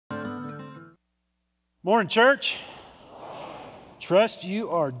Morning, church. Trust you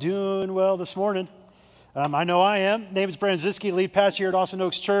are doing well this morning. I know I am. Name is Brandon Ziske, lead pastor here at Austin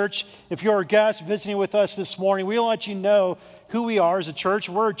Oaks Church. If you're a guest visiting with us this morning, we want to let you know who we are as a church.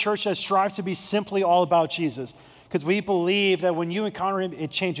 We're a church that strives to be simply all about Jesus because we believe that when you encounter Him,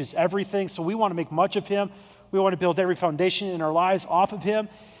 it changes everything. So we want to make much of Him. We want to build every foundation in our lives off of Him.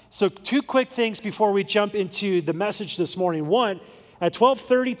 So two quick things before we jump into the message this morning. One, at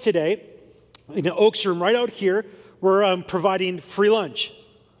 12:30 today, in the Oaks room right out here, we're providing free lunch.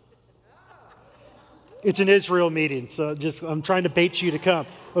 It's an Israel meeting, so I'm trying to bait you to come.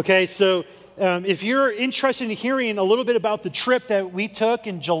 Okay, so if you're interested in hearing a little bit about the trip that we took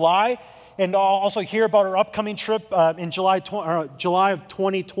in July, and also hear about our upcoming trip in July of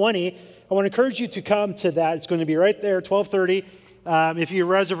 2020, I want to encourage you to come to that. It's going to be right there, 12:30.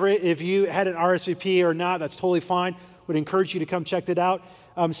 If you had an RSVP or not, that's totally fine. Would encourage you to come check it out.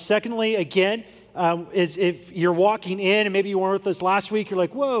 Secondly, again, is if you're walking in and maybe you weren't with us last week, you're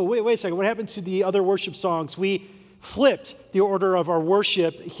like, whoa, wait a second. What happened to the other worship songs? We flipped the order of our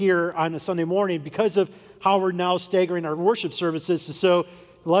worship here on a Sunday morning because of how we're now staggering our worship services. So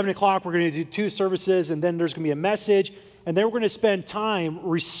 11 o'clock, we're going to do 2 services, and then there's going to be a message, and then we're going to spend time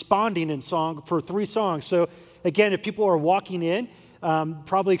responding in song for 3 songs. So again, if people are walking in,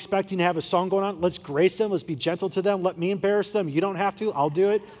 probably expecting to have a song going on, let's grace them, let's be gentle to them, let me embarrass them, you don't have to, I'll do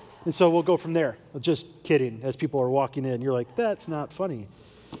it, and so we'll go from there. Just kidding, as people are walking in, you're like, that's not funny.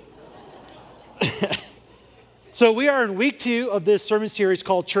 So we are in week 2 of this sermon series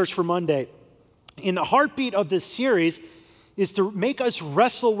called Church for Monday. And the heartbeat of this series is to make us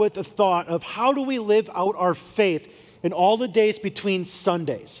wrestle with the thought of how do we live out our faith in all the days between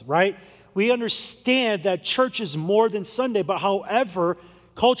Sundays, right? We understand that church is more than Sunday, but however,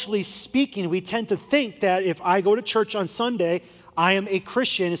 culturally speaking, we tend to think that if I go to church on Sunday, I am a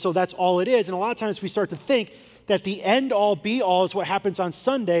Christian, and so that's all it is. And a lot of times we start to think that the end-all, be-all is what happens on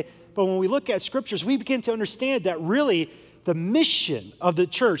Sunday, but when we look at scriptures, we begin to understand that really the mission of the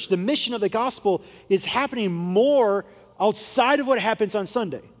church, the mission of the gospel is happening more outside of what happens on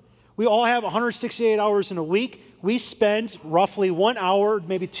Sunday. We all have 168 hours in a week. We spend roughly 1 hour,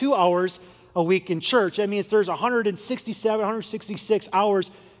 maybe 2 hours a week in church. That means there's 167, 166 hours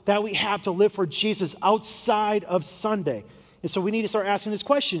that we have to live for Jesus outside of Sunday. And so we need to start asking this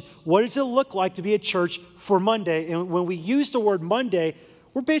question: what does it look like to be a church for Monday? And when we use the word Monday,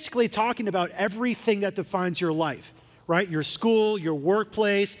 we're basically talking about everything that defines your life, right? Your school, your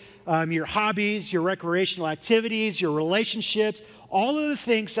workplace, your hobbies, your recreational activities, your relationships, all of the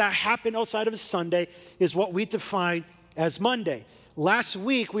things that happen outside of a Sunday is what we define as Monday. Last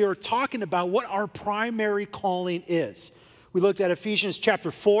week, we were talking about what our primary calling is. We looked at Ephesians chapter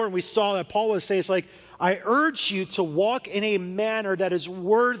 4, and we saw that Paul was saying, it's like, I urge you to walk in a manner that is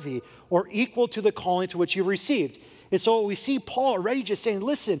worthy or equal to the calling to which you received. And so we see Paul already just saying,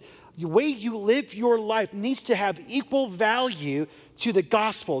 listen, the way you live your life needs to have equal value to the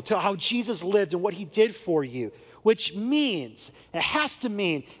gospel, to how Jesus lived and what He did for you, which means, it has to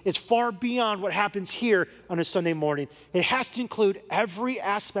mean, it's far beyond what happens here on a Sunday morning. It has to include every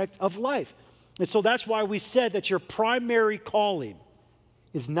aspect of life. And so that's why we said that your primary calling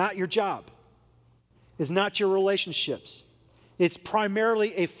is not your job, is not your relationships. It's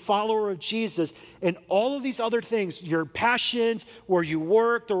primarily a follower of Jesus, and all of these other things, your passions, where you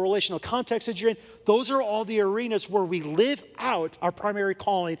work, the relational context that you're in, those are all the arenas where we live out our primary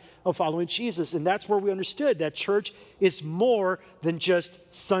calling of following Jesus. And that's where we understood that church is more than just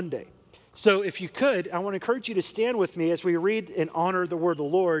Sunday. So if you could, I want to encourage you to stand with me as we read and honor the word of the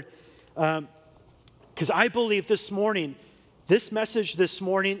Lord, because I believe this morning, this message this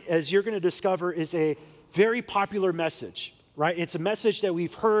morning, as you're going to discover, is a very popular message. Right? It's a message that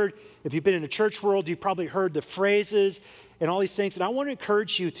we've heard. If you've been in the church world, you've probably heard the phrases and all these things. And I want to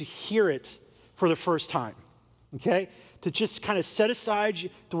encourage you to hear it for the first time, okay? To just kind of set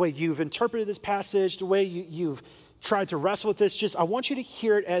aside the way you've interpreted this passage, the way you've tried to wrestle with this. I want you to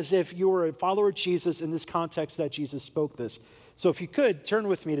hear it as if you were a follower of Jesus in this context that Jesus spoke this. So if you could, turn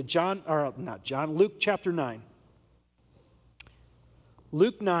with me to Luke chapter 9.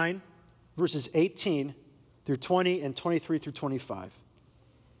 Luke 9, verses 18 through 20 and 23 through 25.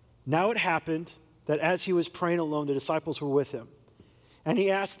 Now it happened that as he was praying alone, the disciples were with him. And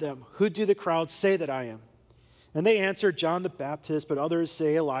he asked them, who do the crowds say that I am? And they answered, John the Baptist, but others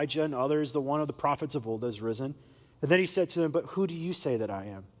say Elijah, and others the one of the prophets of old has risen. And then he said to them, but who do you say that I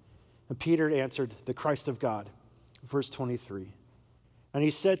am? And Peter answered, the Christ of God. Verse 23. And he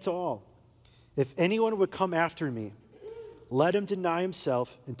said to all, if anyone would come after me, let him deny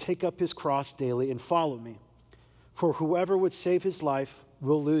himself and take up his cross daily and follow me. For whoever would save his life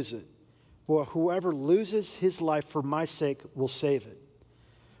will lose it. whoever loses his life for my sake will save it.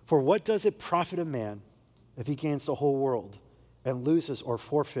 For what does it profit a man if he gains the whole world and loses or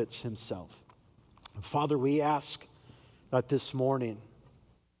forfeits himself? And Father, we ask that this morning,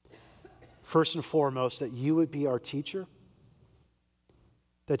 first and foremost, that you would be our teacher,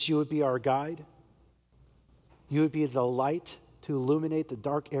 that you would be our guide, you would be the light to illuminate the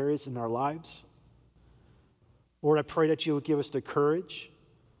dark areas in our lives. Lord, I pray that you would give us the courage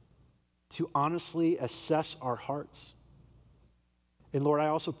to honestly assess our hearts. And Lord, I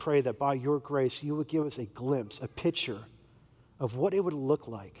also pray that by your grace, you would give us a glimpse, a picture of what it would look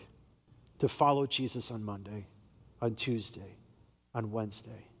like to follow Jesus on Monday, on Tuesday, on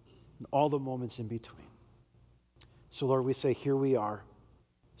Wednesday, and all the moments in between. So Lord, we say, here we are.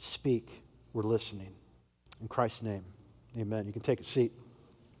 Speak. We're listening. In Christ's name, amen. You can take a seat.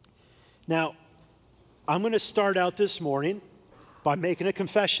 Now, I'm going to start out this morning by making a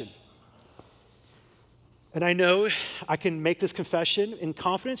confession. And I know I can make this confession in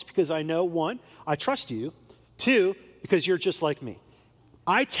confidence because I know, one, I trust you. Two, because you're just like me.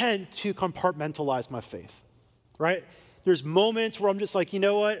 I tend to compartmentalize my faith, right? There's moments where I'm just like, you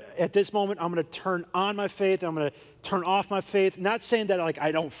know what? At this moment, I'm going to turn on my faith and I'm going to turn off my faith. Not saying that like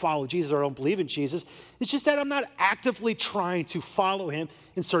I don't follow Jesus or I don't believe in Jesus. It's just that I'm not actively trying to follow him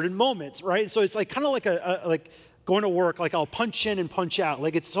in certain moments, right? So it's like kind of like like going to work, like I'll punch in and punch out.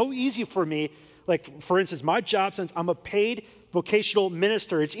 Like it's so easy for me. Like, for instance, my job, since I'm a paid vocational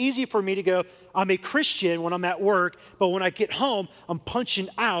minister, it's easy for me to go, I'm a Christian when I'm at work, but when I get home, I'm punching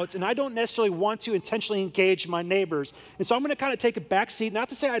out, and I don't necessarily want to intentionally engage my neighbors. And so I'm going to kind of take a back seat, not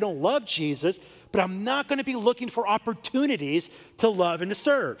to say I don't love Jesus, but I'm not going to be looking for opportunities to love and to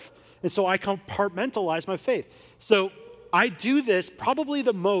serve. And so I compartmentalize my faith. So I do this probably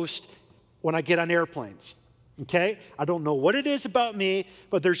the most when I get on airplanes. Okay? I don't know what it is about me,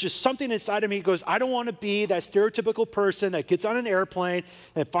 but there's just something inside of me that goes, I don't want to be that stereotypical person that gets on an airplane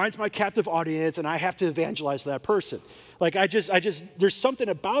and finds my captive audience and I have to evangelize that person. Like there's something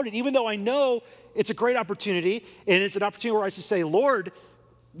about it, even though I know it's a great opportunity and it's an opportunity where I should say, Lord,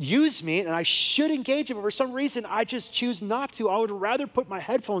 use me, and I should engage him, but for some reason, I just choose not to. I would rather put my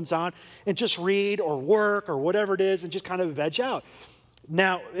headphones on and just read or work or whatever it is and just kind of veg out.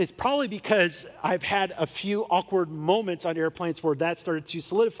 Now, it's probably because I've had a few awkward moments on airplanes where that started to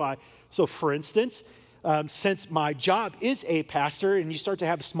solidify. So, for instance, since my job is a pastor and you start to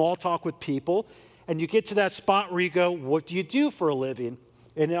have small talk with people and you get to that spot where you go, what do you do for a living?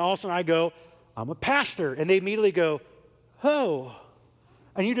 And then all of a sudden I go, I'm a pastor. And they immediately go, oh.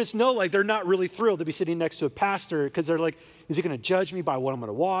 And you just know, like, they're not really thrilled to be sitting next to a pastor because they're like, is he going to judge me by what I'm going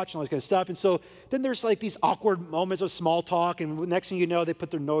to watch and all this kind of stuff? And so then there's like these awkward moments of small talk, and next thing you know, they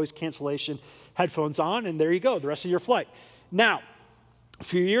put their noise cancellation headphones on, and there you go, the rest of your flight. Now, a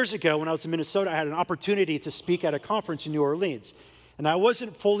few years ago when I was in Minnesota, I had an opportunity to speak at a conference in New Orleans, and I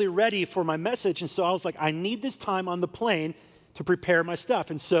wasn't fully ready for my message, and so I was like, I need this time on the plane to prepare my stuff.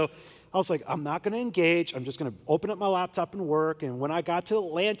 And so I was like, I'm not going to engage. I'm just going to open up my laptop and work. And when I got to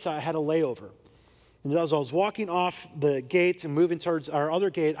Atlanta, I had a layover. And as I was walking off the gate and moving towards our other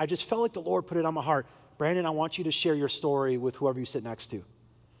gate, I just felt like the Lord put it on my heart. Brandon, I want you to share your story with whoever you sit next to.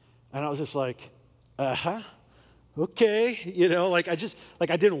 And I was just like, okay. You know, like I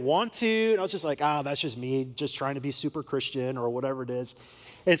didn't want to. And I was just like, that's just me just trying to be super Christian or whatever it is.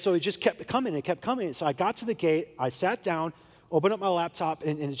 And so it just kept coming and kept coming. So I got to the gate. I sat down, opened up my laptop,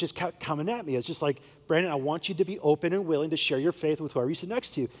 and it just kept coming at me. It's just like, Brandon, I want you to be open and willing to share your faith with whoever you sit next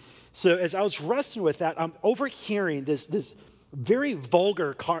to. So as I was wrestling with that, I'm overhearing this very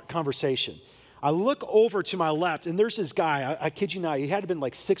vulgar conversation. I look over to my left, and there's this guy, I kid you not, he had to have been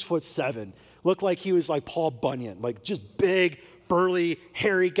like 6'7", looked like he was like Paul Bunyan, like just big, burly,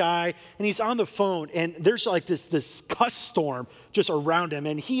 hairy guy, and he's on the phone, and there's like this cuss storm just around him,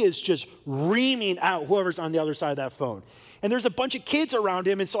 and he is just reaming out whoever's on the other side of that phone. And there's a bunch of kids around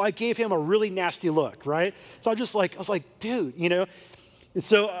him, and so I gave him a really nasty look, right? So I was like, dude, you know? And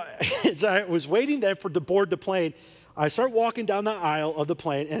so as I was waiting then for to board the plane, I start walking down the aisle of the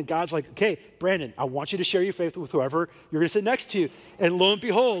plane, and God's like, okay, Brandon, I want you to share your faith with whoever you're going to sit next to. And lo and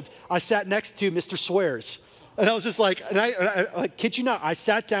behold, I sat next to Mr. Swears. And I was just like, and I kid you not, I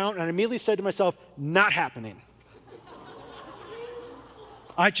sat down, and I immediately said to myself, not happening.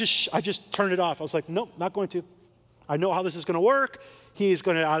 I just turned it off. I was like, nope, not going to. I know how this is going to work. He's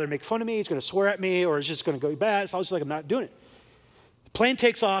going to either make fun of me, he's going to swear at me, or it's just going to go bad. So I was just like, I'm not doing it. The plane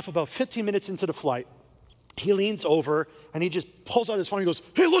takes off about 15 minutes into the flight. He leans over, and he just pulls out his phone. He goes,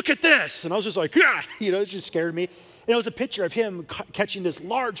 hey, look at this. And I was just like, yeah, you know, it just scared me. And it was a picture of him catching this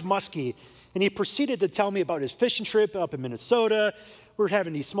large muskie. And he proceeded to tell me about his fishing trip up in Minnesota. We're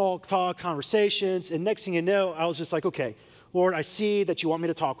having these small talk conversations. And next thing you know, I was just like, okay, Lord, I see that you want me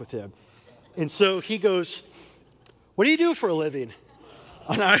to talk with him. And so he goes, what do you do for a living?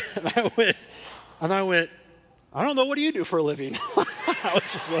 And I went, I don't know, what do you do for a living? I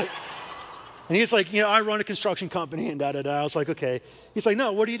was just like, and he's like, I run a construction company and da-da-da. I was like, okay. He's like,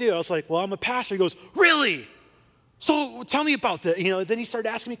 no, what do you do? I was like, well, I'm a pastor. He goes, really? So tell me about that. Then he started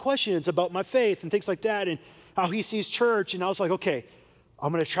asking me questions about my faith and things like that and how he sees church. And I was like, okay,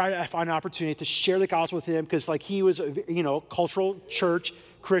 I'm going to try to find an opportunity to share the gospel with him because he was, cultural church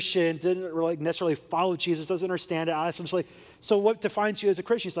Christian, didn't really necessarily follow Jesus, doesn't understand it. I asked him, like, so what defines you as a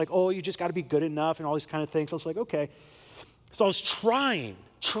Christian? He's like, oh, you just got to be good enough and all these kind of things. I was like, okay. So I was trying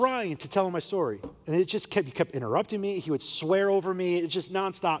to tell him my story. And it just he kept interrupting me. He would swear over me. It's just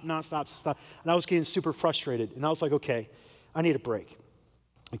nonstop. And I was getting super frustrated. And I was like, okay, I need a break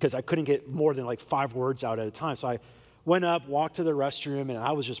because I couldn't get more than 5 words out at a time. So I went up, walked to the restroom, and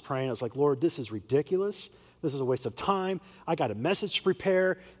I was just praying. I was like, Lord, this is ridiculous. This is a waste of time. I got a message to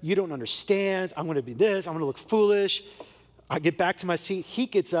prepare. You don't understand. I'm going to be this. I'm going to look foolish. I get back to my seat. He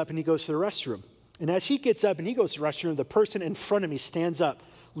gets up and he goes to the restroom. And as he gets up and he goes to the restroom, the person in front of me stands up,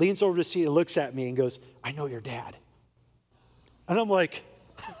 leans over the seat and looks at me and goes, I know your dad. And I'm like,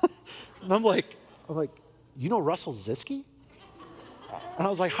 you know Russell Ziske? And I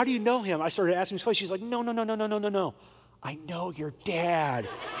was like, how do you know him? I started asking him questions. She's like, no. I know your dad.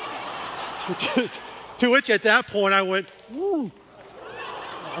 To which at that point I went, woo.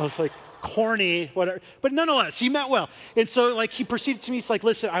 I was like, corny, whatever. But nonetheless, he meant well. And so he proceeded to me, he's like,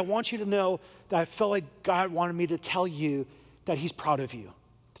 listen, I want you to know that I felt like God wanted me to tell you that he's proud of you,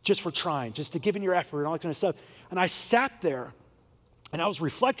 just for trying, just to giving your effort and all that kind of stuff. And I sat there and I was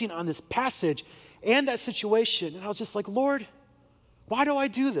reflecting on this passage and that situation. And I was just like, Lord, why do I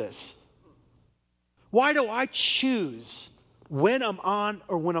do this? Why do I choose when I'm on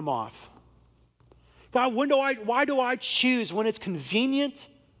or when I'm off? God, why do I choose when it's convenient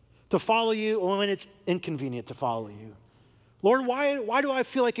to follow you or when it's inconvenient to follow you? Lord, why do I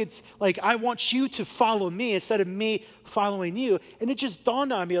feel like it's like I want you to follow me instead of me following you? And it just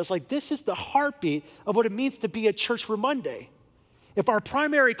dawned on me. I was like, this is the heartbeat of what it means to be a church for Monday. If our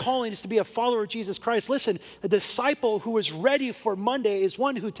primary calling is to be a follower of Jesus Christ, listen, a disciple who is ready for Monday is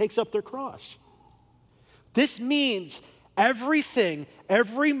one who takes up their cross. This means everything,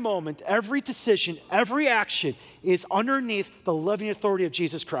 every moment, every decision, every action is underneath the loving authority of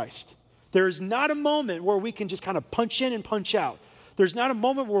Jesus Christ. There is not a moment where we can just kind of punch in and punch out. There's not a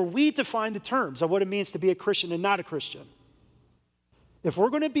moment where we define the terms of what it means to be a Christian and not a Christian. If we're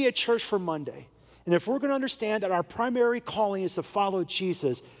going to be a church for Monday, and if we're going to understand that our primary calling is to follow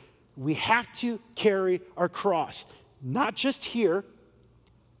Jesus, we have to carry our cross, not just here,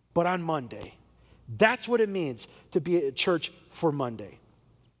 but on Monday. That's what it means to be a church for Monday.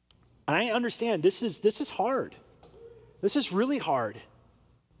 And I understand this is hard. This is really hard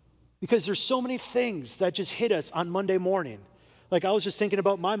because there's so many things that just hit us on Monday morning. Like I was just thinking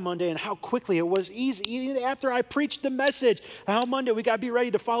about my Monday and how quickly it was easy, even after I preached the message, how Monday, we got to be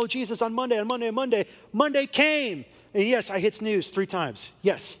ready to follow Jesus on Monday, Monday came. And yes, I hit snooze 3 times.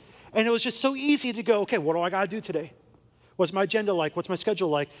 Yes. And it was just so easy to go, okay, what do I got to do today? What's my agenda like? What's my schedule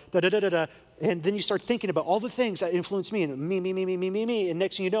like? Da-da-da-da-da. And then you start thinking about all the things that influence me and me. And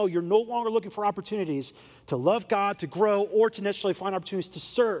next thing you know, you're no longer looking for opportunities to love God, to grow, or to necessarily find opportunities to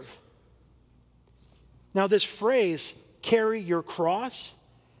serve. Now this phrase, carry your cross,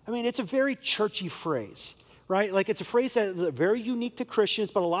 I mean, it's a very churchy phrase, right? Like it's a phrase that is very unique to Christians,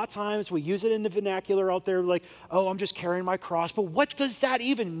 but a lot of times we use it in the vernacular out there like, oh, I'm just carrying my cross. But what does that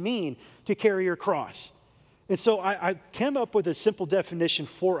even mean to carry your cross? And so I came up with a simple definition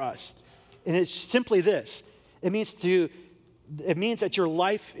for us. And it's simply this. It means that your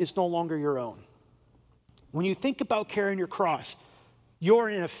life is no longer your own. When you think about carrying your cross, you're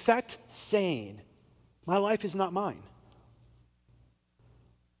in effect saying, my life is not mine.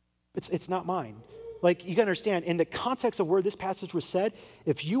 It's not mine. Like you can understand, in the context of where this passage was said,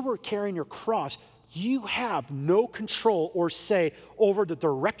 if you were carrying your cross, you have no control or say over the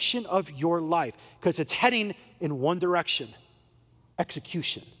direction of your life because it's heading in one direction,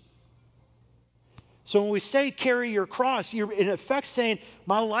 execution. So when we say carry your cross, you're in effect saying,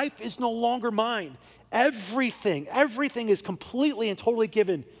 my life is no longer mine. Everything is completely and totally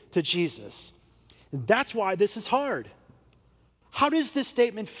given to Jesus. And that's why this is hard. How does this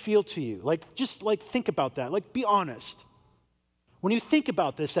statement feel to you? Just think about that. Be honest. When you think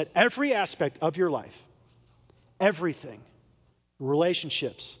about this, that every aspect of your life, everything,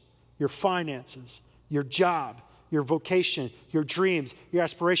 relationships, your finances, your job, your vocation, your dreams, your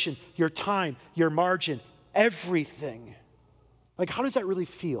aspiration, your time, your margin, everything. Like, how does that really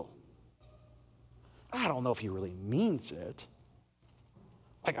feel? I don't know if he really means it.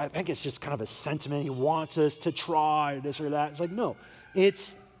 Like, I think it's just kind of a sentiment. He wants us to try this or that. It's like, no,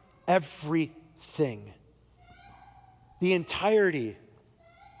 it's everything. The entirety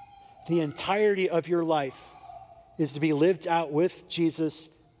of your life is to be lived out with Jesus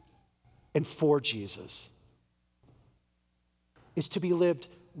and for Jesus. It's to be lived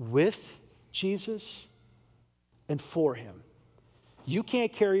with Jesus and for him. You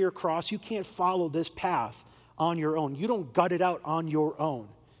can't carry your cross. You can't follow this path on your own. You don't gut it out on your own.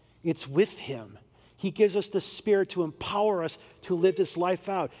 It's with him. He gives us the Spirit to empower us to live this life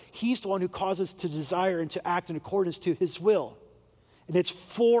out. He's the one who causes us to desire and to act in accordance to his will. And it's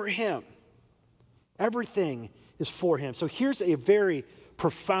for him. Everything is for him. So here's a very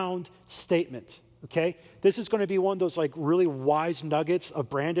profound statement, okay? This is going to be one of those like really wise nuggets of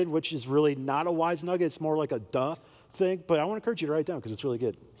Brandon, which is really not a wise nugget. It's more like a duh thing, but I want to encourage you to write it down because it's really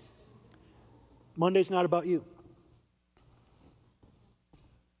good. Monday's not about you.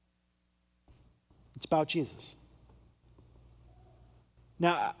 It's about Jesus.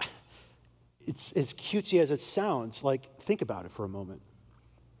 Now, it's as cutesy as it sounds, like think about it for a moment.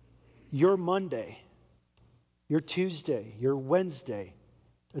 Your Monday, your Tuesday, your Wednesday,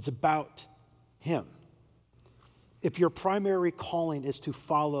 it's about him. If your primary calling is to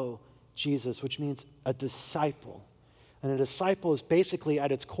follow Jesus, which means a disciple, and a disciple is basically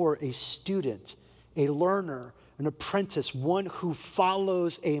at its core a student, a learner, an apprentice, one who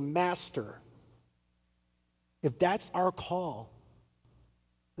follows a master. If that's our call,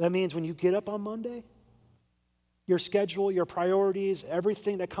 that means when you get up on Monday, your schedule, your priorities,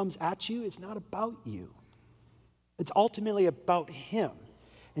 everything that comes at you is not about you. It's ultimately about him.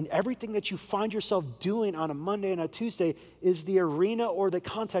 And everything that you find yourself doing on a Monday and a Tuesday is the arena or the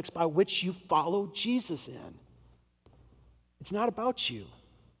context by which you follow Jesus in. It's not about you.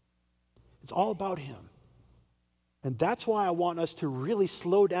 It's all about him. And that's why I want us to really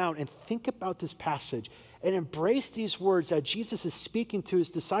slow down and think about this passage and embrace these words that Jesus is speaking to his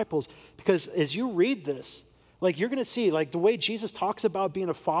disciples, because as you read this, like you're going to see, like the way Jesus talks about being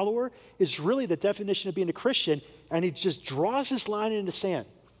a follower is really the definition of being a Christian, and he just draws this line in the sand.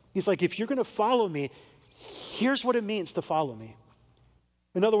 He's like, if you're going to follow me, here's what it means to follow me.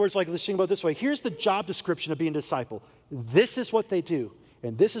 In other words, like let's think about it this way. Here's the job description of being a disciple. This is what they do,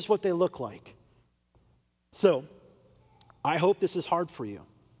 and this is what they look like. So, I hope this is hard for you.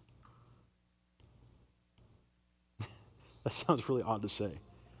 That sounds really odd to say.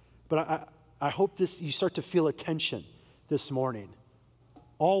 But I hope you start to feel a tension this morning.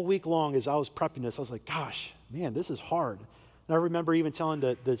 All week long as I was prepping this, I was like, gosh, man, this is hard. And I remember even telling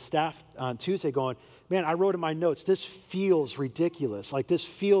the staff on Tuesday going, man, I wrote in my notes, this feels ridiculous. Like this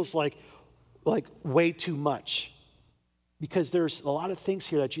feels like way too much. Because there's a lot of things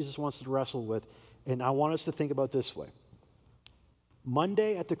here that Jesus wants to wrestle with. And I want us to think about this way.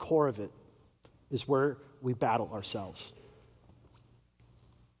 Monday at the core of it is where we battle ourselves.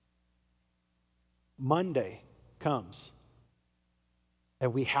 Monday comes,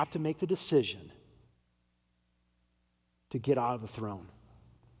 and we have to make the decision to get out of the throne.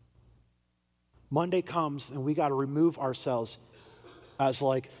 Monday comes, and we got to remove ourselves as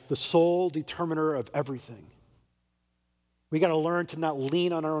like the sole determiner of everything. We got to learn to not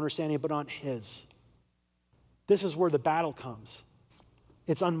lean on our understanding, but on his. This is where the battle comes.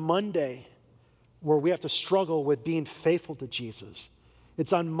 It's on Monday where we have to struggle with being faithful to Jesus.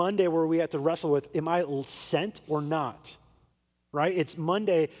 It's on Monday where we have to wrestle with, am I sent or not? Right? It's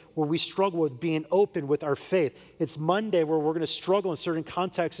Monday where we struggle with being open with our faith. It's Monday where we're going to struggle in certain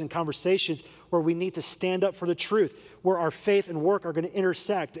contexts and conversations where we need to stand up for the truth, where our faith and work are going to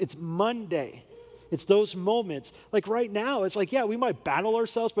intersect. It's Monday. It's those moments. Like right now, it's like, yeah, we might battle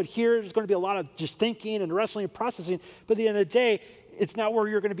ourselves, but here there's going to be a lot of just thinking and wrestling and processing. But at the end of the day, it's not where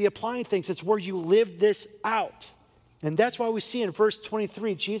you're going to be applying things. It's where you live this out. And that's why we see in verse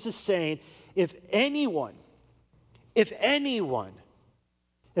 23, Jesus saying, if anyone, if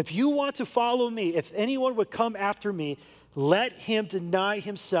you want to follow me, if anyone would come after me, let him deny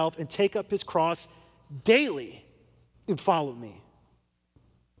himself and take up his cross daily and follow me.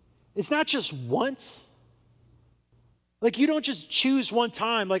 It's not just once. Like you don't just choose one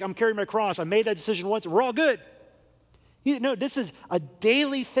time, like I'm carrying my cross. I made that decision once, we're all good. No, this is a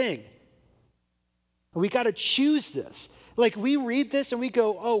daily thing. We got to choose this. Like we read this and we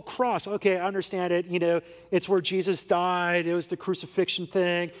go, oh, cross. Okay, I understand it. You know, it's where Jesus died. It was the crucifixion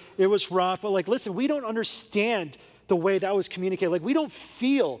thing. It was rough. But like, listen, we don't understand the way that was communicated. Like we don't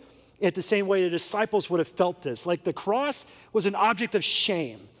feel at the same way the disciples would have felt this. Like the cross was an object of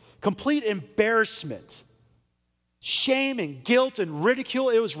shame, complete embarrassment. Shame and guilt and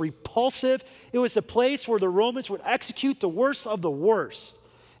ridicule. It was repulsive. It was the place where the Romans would execute the worst of the worst.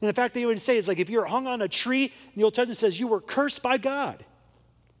 And the fact they would say is like if you're hung on a tree, the Old Testament says you were cursed by God.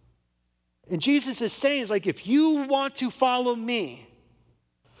 And Jesus is saying, is like if you want to follow me,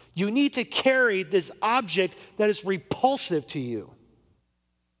 you need to carry this object that is repulsive to you.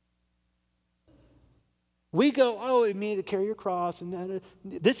 We go, oh, it means to carry your cross. And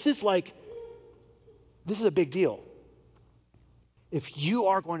this is a big deal. If you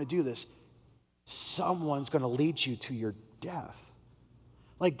are going to do this, someone's going to lead you to your death.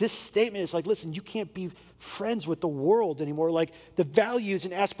 Like this statement is like, listen, you can't be friends with the world anymore. Like the values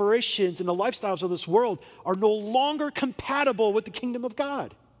and aspirations and the lifestyles of this world are no longer compatible with the kingdom of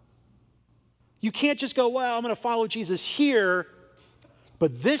God. You can't just go, well, I'm going to follow Jesus here,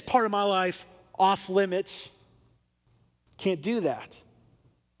 but this part of my life, off limits. Can't do that.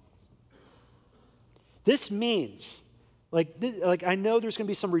 This means, like I know there's going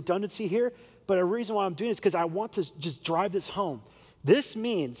to be some redundancy here, but a reason why I'm doing it is because I want to just drive this home. This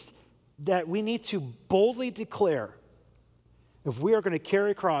means that we need to boldly declare, if we are going to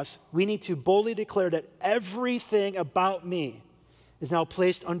carry a cross, we need to boldly declare that everything about me is now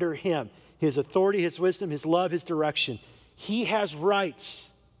placed under him. His authority, his wisdom, his love, his direction. He has rights.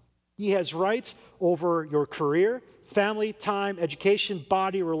 He has rights over your career, family, time, education,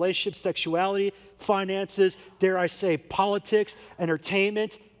 body, relationships, sexuality, finances, dare I say, politics,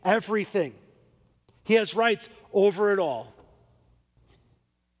 entertainment, everything. He has rights over it all.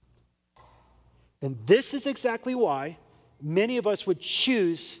 And this is exactly why many of us would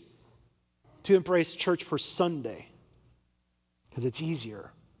choose to embrace church for Sunday, because it's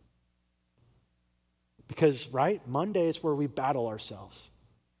easier. Because, right, Monday is where we battle ourselves.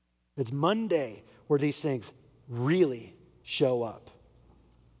 It's Monday where these things really show up.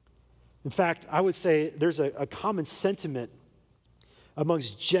 In fact, I would say there's a common sentiment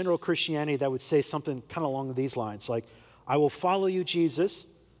amongst general Christianity that would say something kind of along these lines, like, I will follow you, Jesus,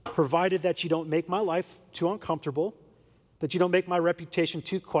 provided that you don't make my life too uncomfortable, that you don't make my reputation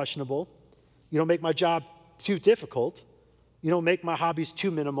too questionable, you don't make my job too difficult, you don't make my hobbies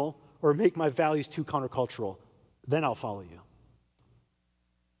too minimal, or make my values too countercultural. Then I'll follow you.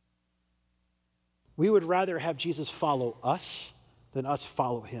 We would rather have Jesus follow us than us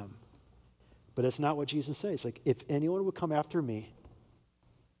follow him. But it's not what Jesus says. Like, if anyone would come after me,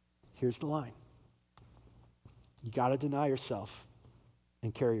 here's the line. You got to deny yourself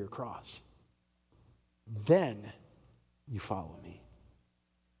and carry your cross. Then you follow me.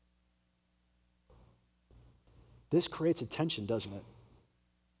 This creates a tension, doesn't it?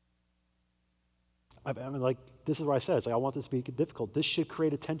 I mean, like, this is what I said. It's like, I want this to be difficult. This should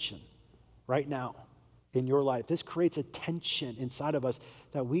create a tension right now in your life. This creates a tension inside of us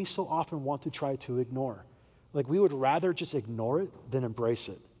that we so often want to try to ignore. Like, we would rather just ignore it than embrace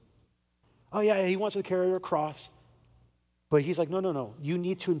it. Oh, yeah, he wants to carry your cross. But he's like, no. You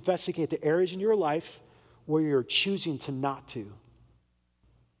need to investigate the areas in your life where you're choosing to not to.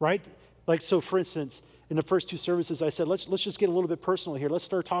 Right? Like, so for instance, in the first two services, I said, let's just get a little bit personal here. Let's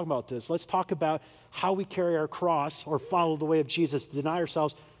start talking about this. Let's talk about how we carry our cross or follow the way of Jesus, deny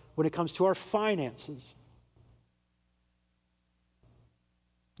ourselves when it comes to our finances.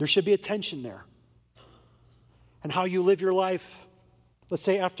 There should be a tension there. And how you live your life, let's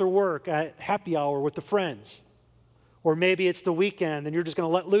say after work, at happy hour with the friends. Or maybe it's the weekend and you're just going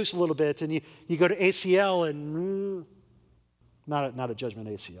to let loose a little bit and you go to ACL and not a judgment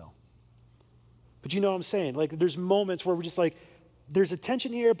ACL. But you know what I'm saying? Like, there's moments where we're just like, there's a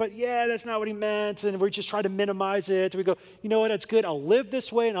tension here, but yeah, that's not what he meant. And we just try to minimize it. We go, you know what, that's good. I'll live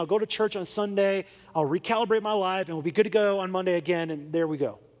this way and I'll go to church on Sunday. I'll recalibrate my life and we'll be good to go on Monday again. And there we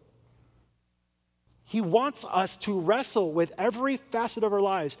go. He wants us to wrestle with every facet of our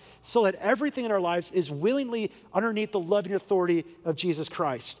lives so that everything in our lives is willingly underneath the love and authority of Jesus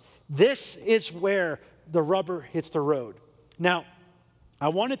Christ. This is where the rubber hits the road. Now, I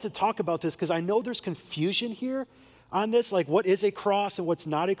wanted to talk about this because I know there's confusion here on this, like what is a cross and what's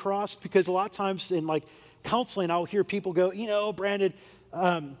not a cross, because a lot of times in like counseling, I'll hear people go, you know, Brandon,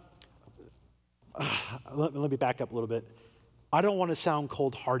 let me back up a little bit. I don't want to sound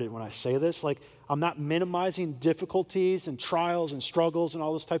cold-hearted when I say this. Like, I'm not minimizing difficulties and trials and struggles and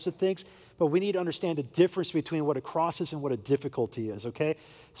all those types of things, but we need to understand the difference between what a cross is and what a difficulty is, okay?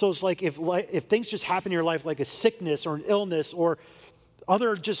 So it's like if things just happen in your life, like a sickness or an illness or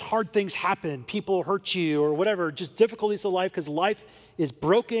other just hard things happen, people hurt you or whatever, just difficulties of life because life is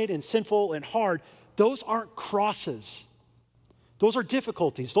broken and sinful and hard, those aren't crosses. Those are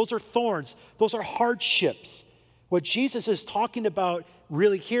difficulties. Those are thorns. Those are hardships. What Jesus is talking about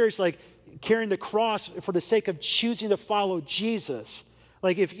really here is like carrying the cross for the sake of choosing to follow Jesus.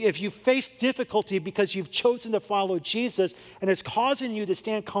 Like if you face difficulty because you've chosen to follow Jesus and it's causing you to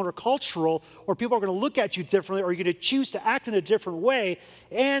stand countercultural, or people are going to look at you differently, or you're going to choose to act in a different way,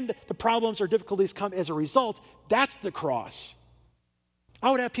 and the problems or difficulties come as a result, that's the cross. I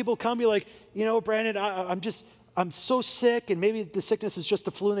would have people come and be like, Brandon, I'm so sick, and maybe the sickness is just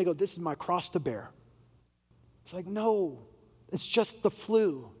the flu, and they go, this is my cross to bear. It's like, no, it's just the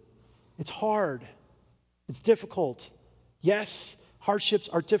flu. It's hard. It's difficult. Yes, hardships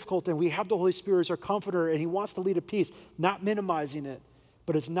are difficult, and we have the Holy Spirit as our comforter, and he wants to lead a peace, not minimizing it,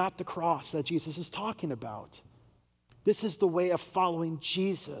 but it's not the cross that Jesus is talking about. This is the way of following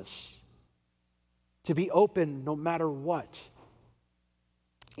Jesus, to be open no matter what.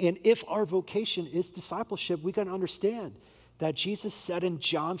 And if our vocation is discipleship, we got to understand that Jesus said in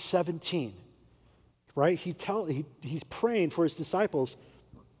John 17, right? He's praying for his disciples,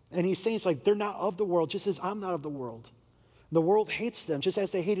 and he's saying, it's like, they're not of the world, just as I'm not of the world. The world hates them, just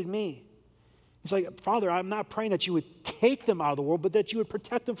as they hated me. He's like, Father, I'm not praying that you would take them out of the world, but that you would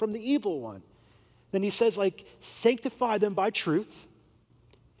protect them from the evil one. Then he says, like, sanctify them by truth.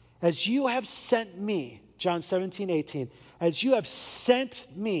 As you have sent me, John 17:18, as you have sent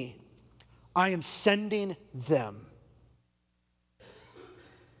me, I am sending them.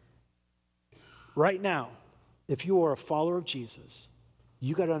 Right now, if you are a follower of Jesus,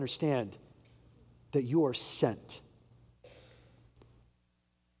 you got to understand that you are sent.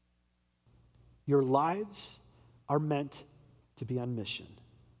 Your lives are meant to be on mission.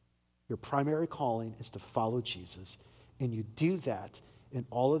 Your primary calling is to follow Jesus, and you do that in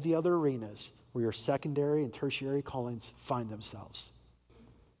all of the other arenas where your secondary and tertiary callings find themselves.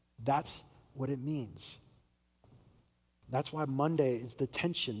 That's what it means. That's why Monday is the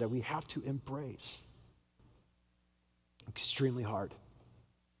tension that we have to embrace. Extremely hard.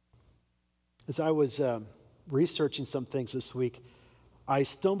 As I was researching some things this week, I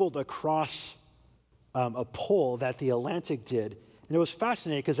stumbled across a poll that The Atlantic did. And it was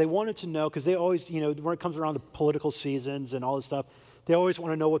fascinating because they wanted to know, because they always, when it comes around to political seasons and all this stuff, they always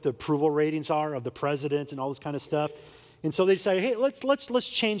want to know what the approval ratings are of the president and all this kind of stuff. And so they decided, hey, let's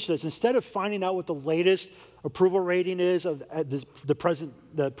change this. Instead of finding out what the latest approval rating is of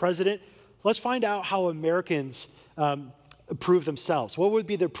the president, let's find out how Americans approve themselves. What would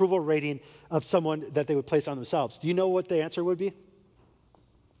be the approval rating of someone that they would place on themselves? Do you know what the answer would be?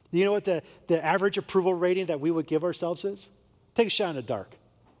 Do you know what the average approval rating that we would give ourselves is? Take a shot in the dark.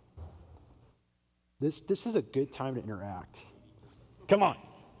 This is a good time to interact. Come on.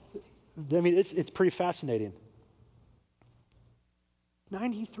 I mean, it's pretty fascinating.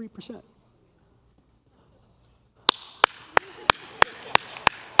 93%.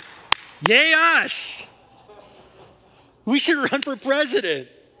 Yay us! We should run for president.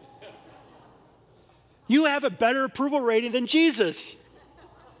 You have a better approval rating than Jesus.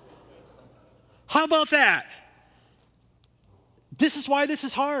 How about that? This is why this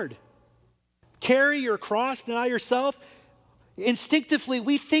is hard. Carry your cross, deny yourself. Instinctively,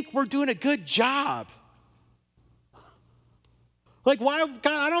 we think we're doing a good job. Like, why, God,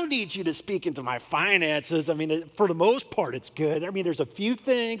 I don't need you to speak into my finances. I mean, for the most part, it's good. I mean, there's a few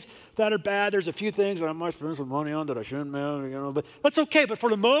things that are bad. There's a few things that I might spend some money on that I shouldn't have, but that's okay. But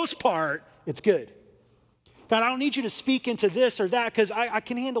for the most part, it's good. God, I don't need you to speak into this or that because I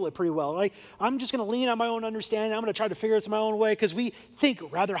can handle it pretty well. Like, I'm just going to lean on my own understanding. I'm going to try to figure this my own way because we think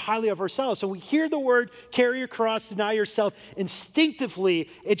rather highly of ourselves. So we hear the word, carry your cross, deny yourself. Instinctively,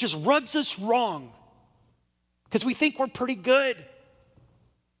 it just rubs us wrong because we think we're pretty good.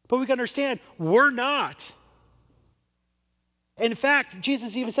 But we can understand, we're not. In fact,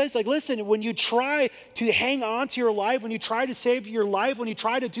 Jesus even says, like, listen, when you try to hang on to your life, when you try to save your life, when you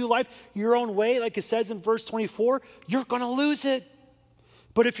try to do life your own way, like it says in verse 24, you're going to lose it.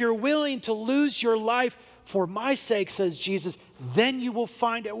 But if you're willing to lose your life for my sake, says Jesus, then you will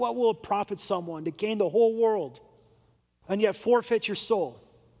find it. What will it profit someone to gain the whole world and yet forfeit your soul?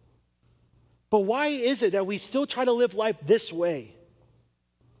 But why is it that we still try to live life this way?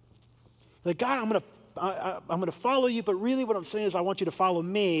 Like, God, I'm going to follow you, but really what I'm saying is I want you to follow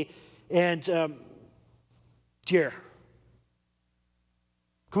me. And, dear,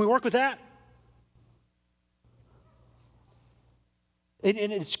 can we work with that? And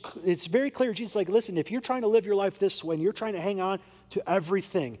it's very clear. Jesus is like, listen, if you're trying to live your life this way and you're trying to hang on to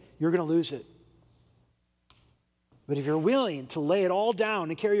everything, you're going to lose it. But if you're willing to lay it all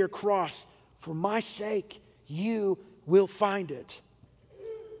down and carry your cross for my sake, you will find it.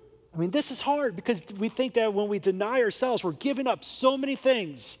 I mean, this is hard because we think that when we deny ourselves, we're giving up so many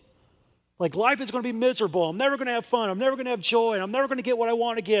things. Like life is going to be miserable. I'm never going to have fun. I'm never going to have joy. And I'm never going to get what I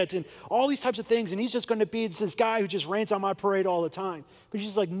want to get. And all these types of things. And he's just going to be this guy who just rains on my parade all the time. But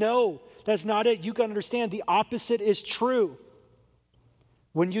he's like, no, that's not it. You got to understand the opposite is true.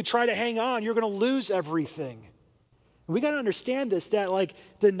 When you try to hang on, you're going to lose everything. And we got to understand this, that like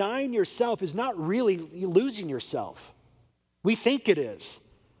denying yourself is not really losing yourself. We think it is.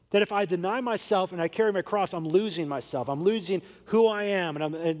 That if I deny myself and I carry my cross, I'm losing myself. I'm losing who I am,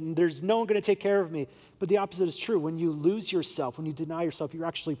 and there's no one going to take care of me. But the opposite is true. When you lose yourself, when you deny yourself, you're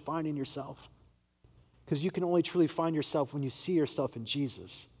actually finding yourself. Because you can only truly find yourself when you see yourself in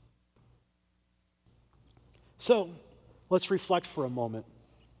Jesus. So, let's reflect for a moment.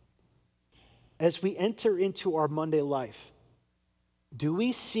 As we enter into our Monday life, do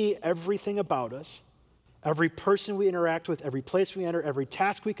we see everything about us? Every person we interact with, every place we enter, every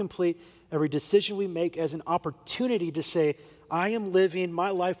task we complete, every decision we make as an opportunity to say, I am living my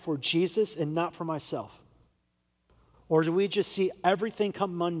life for Jesus and not for myself? Or do we just see everything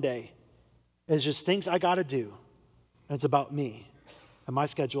come Monday as just things I got to do, and it's about me and my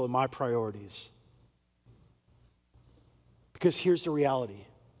schedule and my priorities? Because here's the reality.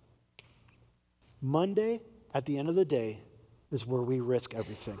 Monday, at the end of the day, is where we risk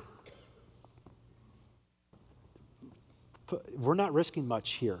everything. We're not risking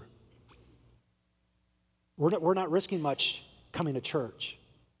much here. We're not risking much coming to church.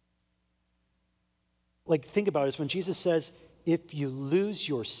 Like, think about it. When Jesus says, if you lose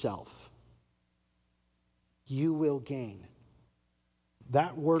yourself, you will gain.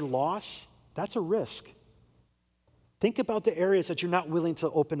 That word loss, that's a risk. Think about the areas that you're not willing to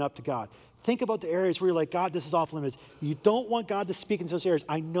open up to God. Think about the areas where you're like, God, this is off limits. You don't want God to speak into those areas.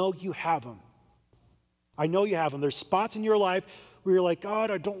 I know you have them. I know you have them. There's spots in your life where you're like,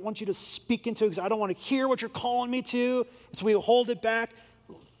 God, I don't want you to speak into it because I don't want to hear what you're calling me to. So we hold it back.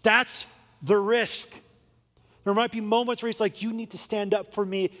 That's the risk. There might be moments where he's like, you need to stand up for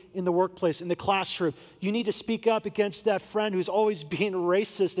me in the workplace, in the classroom. You need to speak up against that friend who's always being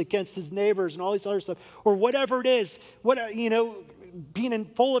racist against his neighbors and all these other stuff. Or whatever it is, being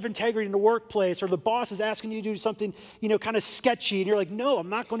full of integrity in the workplace, or the boss is asking you to do something, kind of sketchy. And you're like, no, I'm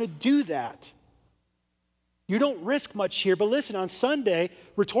not going to do that. You don't risk much here, but listen, on Sunday,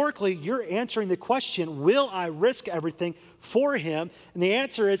 rhetorically, you're answering the question, will I risk everything for him? And the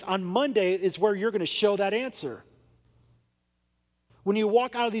answer is, on Monday is where you're going to show that answer. When you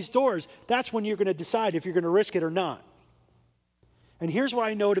walk out of these doors, that's when you're going to decide if you're going to risk it or not. And here's what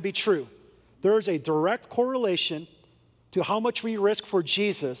I know to be true. There is a direct correlation to how much we risk for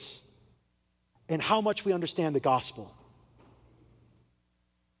Jesus and how much we understand the gospel.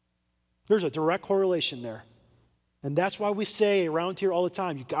 There's a direct correlation there. And that's why we say around here all the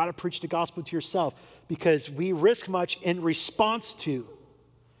time, you got to preach the gospel to yourself, because we risk much in response to.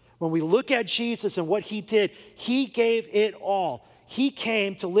 When we look at Jesus and what he did, he gave it all. He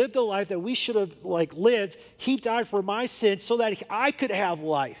came to live the life that we should have lived. He died for my sins so that I could have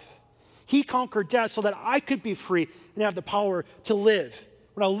life. He conquered death so that I could be free and have the power to live.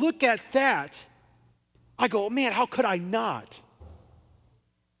 When I look at that, I go, man, how could I not?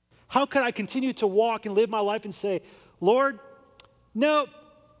 How could I continue to walk and live my life and say, Lord, no,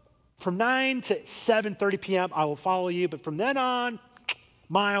 from 9 to 7:30 p.m. I will follow you, but from then on,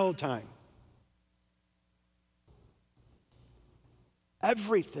 my old time.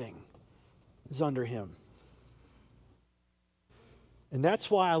 Everything is under him. And that's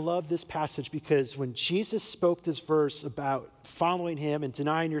why I love this passage, because when Jesus spoke this verse about following him and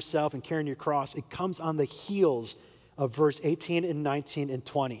denying yourself and carrying your cross, it comes on the heels of verse 18 and 19 and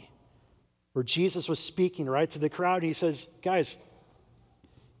 20. Where Jesus was speaking, right, to the crowd, and he says, guys,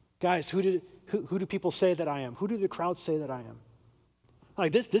 who do people say that I am? Who do the crowd say that I am?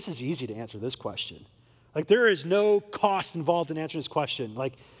 Like, this is easy to answer this question. Like, there is no cost involved in answering this question.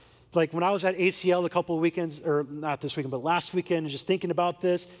 Like when I was at ACL a couple of weekends, or not this weekend, but last weekend, and just thinking about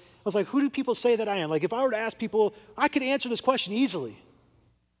this, I was like, who do people say that I am? Like, if I were to ask people, I could answer this question easily.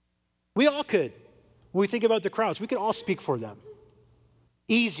 We all could. When we think about the crowds, we could all speak for them.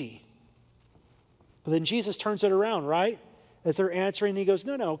 Easy. But then Jesus turns it around, right? As they're answering, he goes,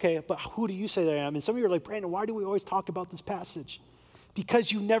 no, okay, but who do you say that I am? And some of you are like, Brandon, why do we always talk about this passage?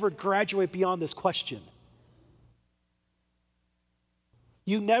 Because you never graduate beyond this question.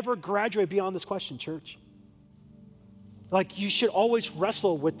 You never graduate beyond this question, church. Like, you should always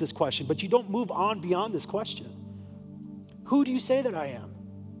wrestle with this question, but you don't move on beyond this question. Who do you say that I am?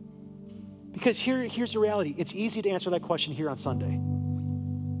 Because here's the reality. It's easy to answer that question here on Sunday.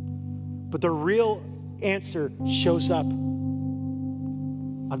 But the real answer shows up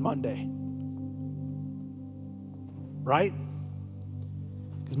on Monday. Right?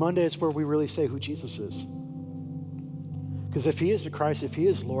 Because Monday is where we really say who Jesus is. Because if he is the Christ, if he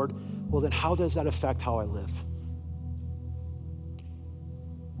is Lord, well, then how does that affect how I live?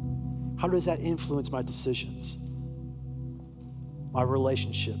 How does that influence my decisions, my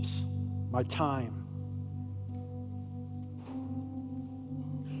relationships, my time?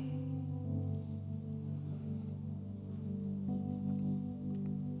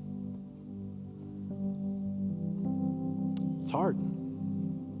 It's hard.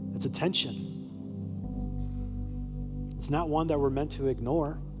 It's a tension. It's not one that we're meant to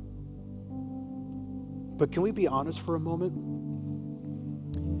ignore. But can we be honest for a moment?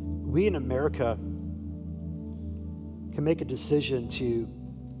 We in America can make a decision to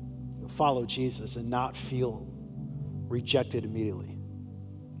follow Jesus and not feel rejected immediately.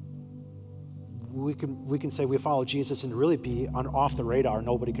 We can say we follow Jesus and really be off the radar.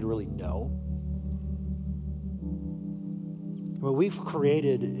 Nobody could really know. Well, we've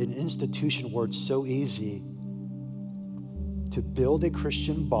created an institution where it's so easy to build a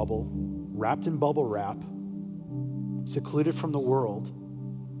Christian bubble, wrapped in bubble wrap, secluded from the world,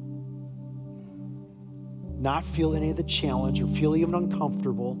 not feel any of the challenge or feel even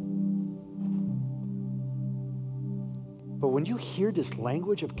uncomfortable. But when you hear this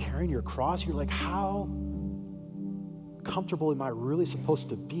language of carrying your cross, you're like, how comfortable am I really supposed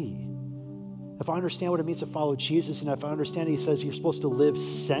to be? If I understand what it means to follow Jesus, and if I understand he says you're supposed to live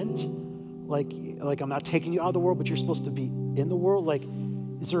sent, like I'm not taking you out of the world, but you're supposed to be in the world, like,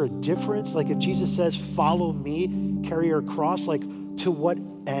 is there a difference? Like if Jesus says, follow me, carry your cross, like to what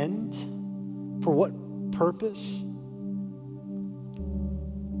end? For what purpose?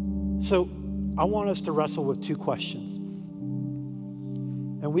 So I want us to wrestle with two questions.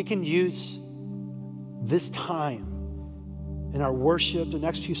 And we can use this time in our worship, the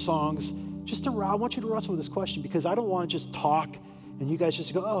next few songs, I want you to wrestle with this question, because I don't want to just talk and you guys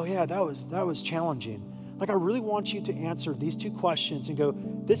just go, oh yeah, that was challenging. Like I really want you to answer these two questions and go,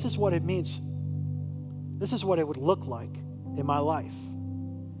 this is what it means. This is what it would look like in my life.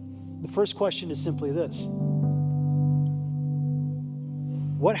 The first question is simply this.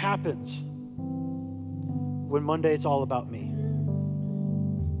 What happens when Monday is all about me?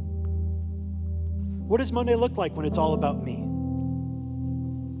 What does Monday look like when it's all about me?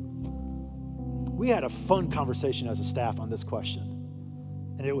 We had a fun conversation as a staff on this question,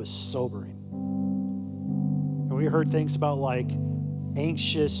 and it was sobering. And we heard things about like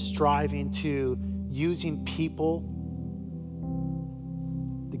anxious striving to using people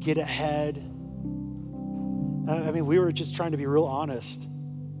to get ahead. I mean, we were just trying to be real honest.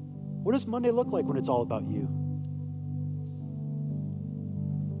 What does Monday look like when it's all about you?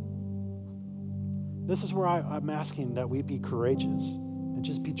 This is where I'm asking that we be courageous and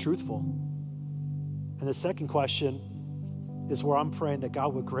just be truthful. And the second question is where I'm praying that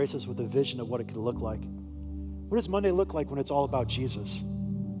God would grace us with a vision of what it could look like. What does Monday look like when it's all about Jesus?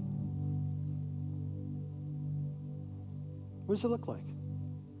 What does it look like?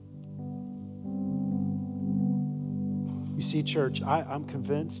 You see, church, I'm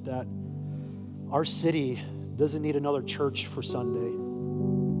convinced that our city doesn't need another church for Sunday.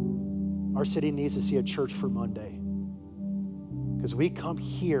 Our city needs to see a church for Monday. Because we come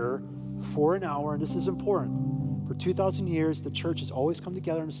here for an hour, and this is important. For 2,000 years, the church has always come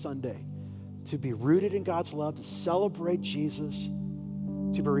together on Sunday to be rooted in God's love, to celebrate Jesus,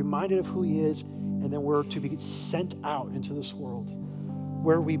 to be reminded of who he is, and then we're to be sent out into this world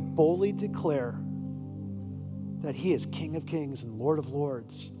where we boldly declare that he is King of Kings and Lord of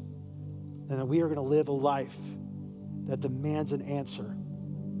Lords, and that we are going to live a life that demands an answer.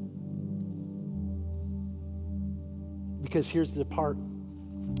 Because here's the part,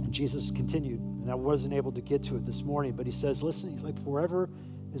 and Jesus continued, and I wasn't able to get to it this morning, but he says, listen, he's like, whoever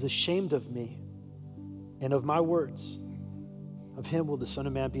is ashamed of me and of my words, of him will the Son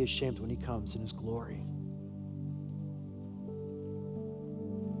of Man be ashamed when he comes in his glory.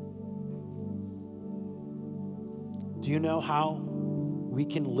 Do you know how we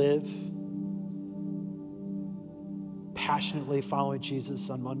can live passionately following Jesus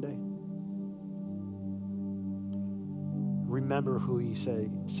on Monday? Remember who you say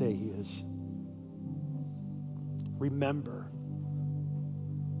he is. Remember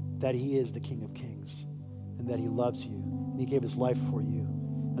that he is the King of Kings and that he loves you and he gave his life for you,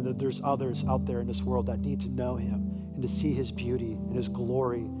 and that there's others out there in this world that need to know him and to see his beauty and his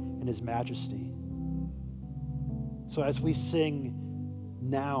glory and his majesty. So as we sing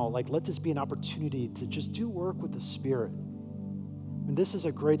now, like, let this be an opportunity to just do work with the Spirit. And this is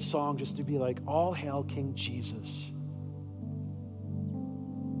a great song just to be like, all hail King Jesus.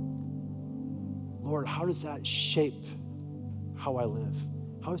 Lord, how does that shape how I live?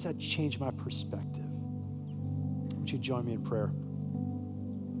 How does that change my perspective? Would you join me in prayer?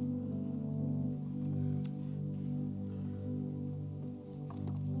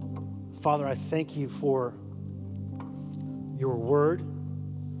 Father, I thank you for your word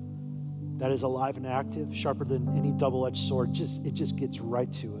that is alive and active, sharper than any double-edged sword. It just gets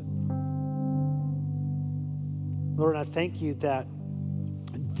right to it. Lord, I thank you that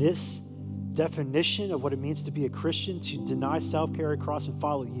this definition of what it means to be a Christian, to deny self, carry a cross, and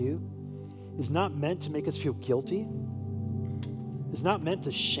follow you, is not meant to make us feel guilty. It's not meant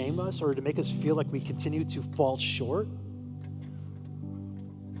to shame us or to make us feel like we continue to fall short.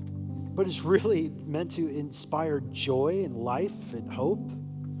 But it's really meant to inspire joy and life and hope,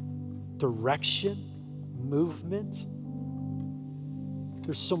 direction, movement.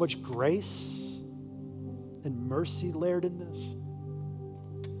 There's so much grace and mercy layered in this.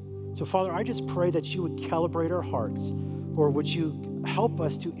 So, Father, I just pray that you would calibrate our hearts, or would you help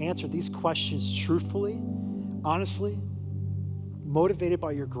us to answer these questions truthfully, honestly, motivated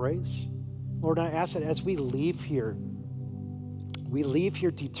by your grace. Lord, I ask that as we leave here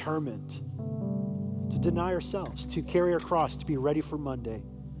determined to deny ourselves, to carry our cross, to be ready for Monday,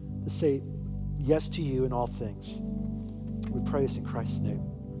 to say yes to you in all things. We pray this in Christ's name.